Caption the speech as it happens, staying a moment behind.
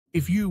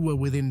If you were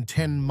within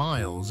 10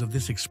 miles of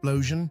this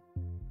explosion,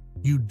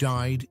 you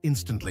died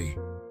instantly.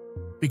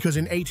 Because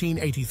in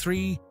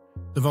 1883,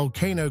 the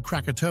volcano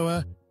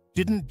Krakatoa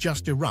didn't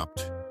just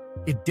erupt,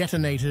 it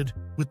detonated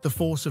with the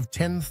force of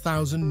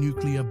 10,000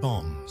 nuclear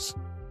bombs.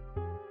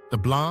 The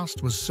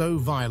blast was so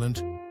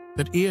violent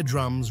that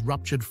eardrums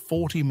ruptured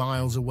 40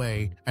 miles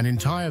away and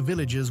entire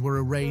villages were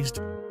erased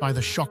by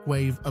the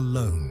shockwave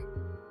alone.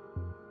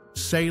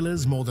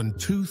 Sailors more than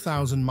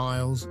 2,000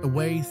 miles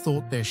away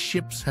thought their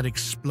ships had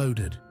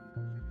exploded.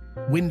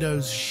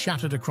 Windows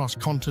shattered across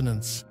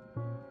continents,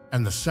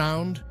 and the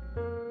sound,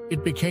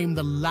 it became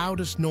the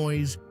loudest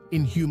noise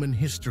in human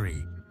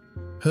history,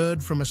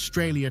 heard from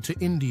Australia to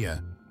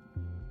India.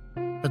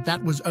 But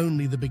that was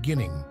only the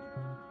beginning.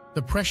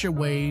 The pressure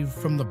wave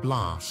from the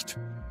blast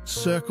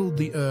circled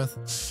the Earth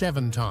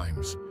 7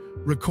 times,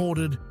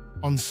 recorded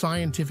on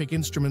scientific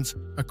instruments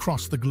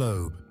across the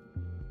globe.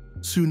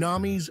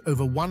 Tsunamis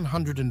over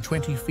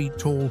 120 feet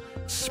tall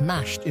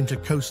smashed into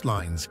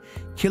coastlines,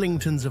 killing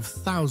tens of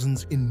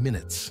thousands in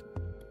minutes.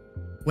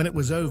 When it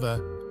was over,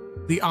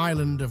 the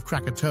island of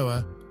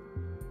Krakatoa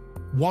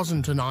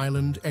wasn't an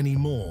island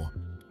anymore.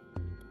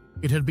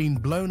 It had been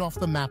blown off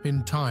the map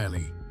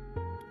entirely,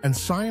 and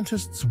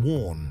scientists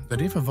warn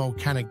that if a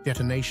volcanic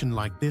detonation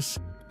like this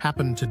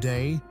happened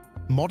today,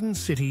 modern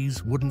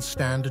cities wouldn't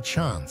stand a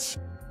chance,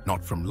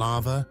 not from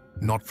lava,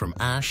 not from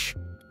ash,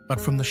 but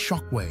from the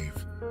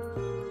shockwave.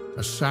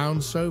 A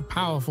sound so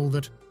powerful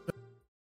that